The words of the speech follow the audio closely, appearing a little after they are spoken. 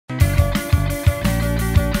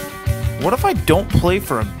What if I don't play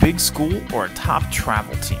for a big school or a top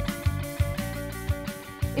travel team?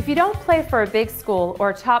 If you don't play for a big school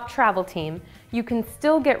or a top travel team, you can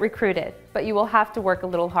still get recruited, but you will have to work a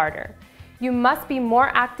little harder. You must be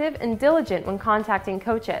more active and diligent when contacting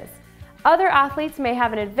coaches. Other athletes may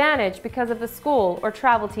have an advantage because of the school or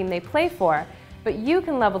travel team they play for, but you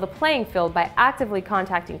can level the playing field by actively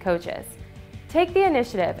contacting coaches. Take the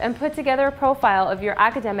initiative and put together a profile of your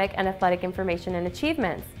academic and athletic information and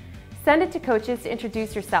achievements. Send it to coaches to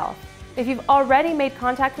introduce yourself. If you've already made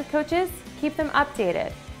contact with coaches, keep them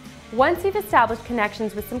updated. Once you've established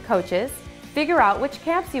connections with some coaches, figure out which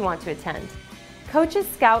camps you want to attend. Coaches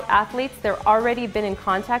scout athletes they've already been in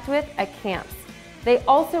contact with at camps. They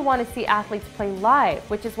also want to see athletes play live,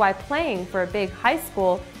 which is why playing for a big high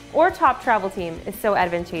school or top travel team is so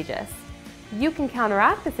advantageous. You can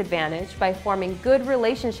counteract this advantage by forming good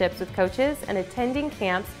relationships with coaches and attending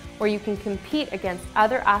camps where you can compete against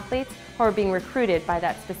other athletes who are being recruited by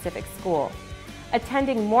that specific school.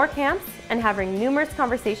 Attending more camps and having numerous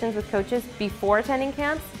conversations with coaches before attending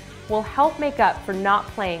camps will help make up for not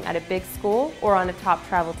playing at a big school or on a top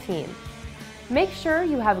travel team. Make sure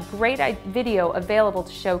you have a great video available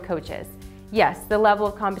to show coaches. Yes, the level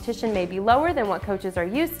of competition may be lower than what coaches are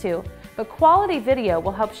used to, but quality video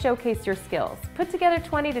will help showcase your skills. Put together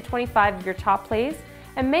 20 to 25 of your top plays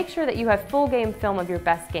and make sure that you have full game film of your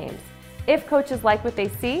best games. If coaches like what they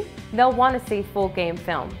see, they'll want to see full game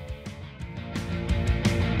film.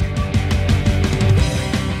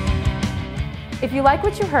 If you like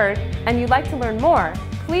what you heard and you'd like to learn more,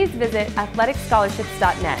 please visit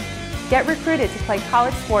athleticscholarships.net. Get recruited to play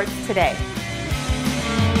college sports today.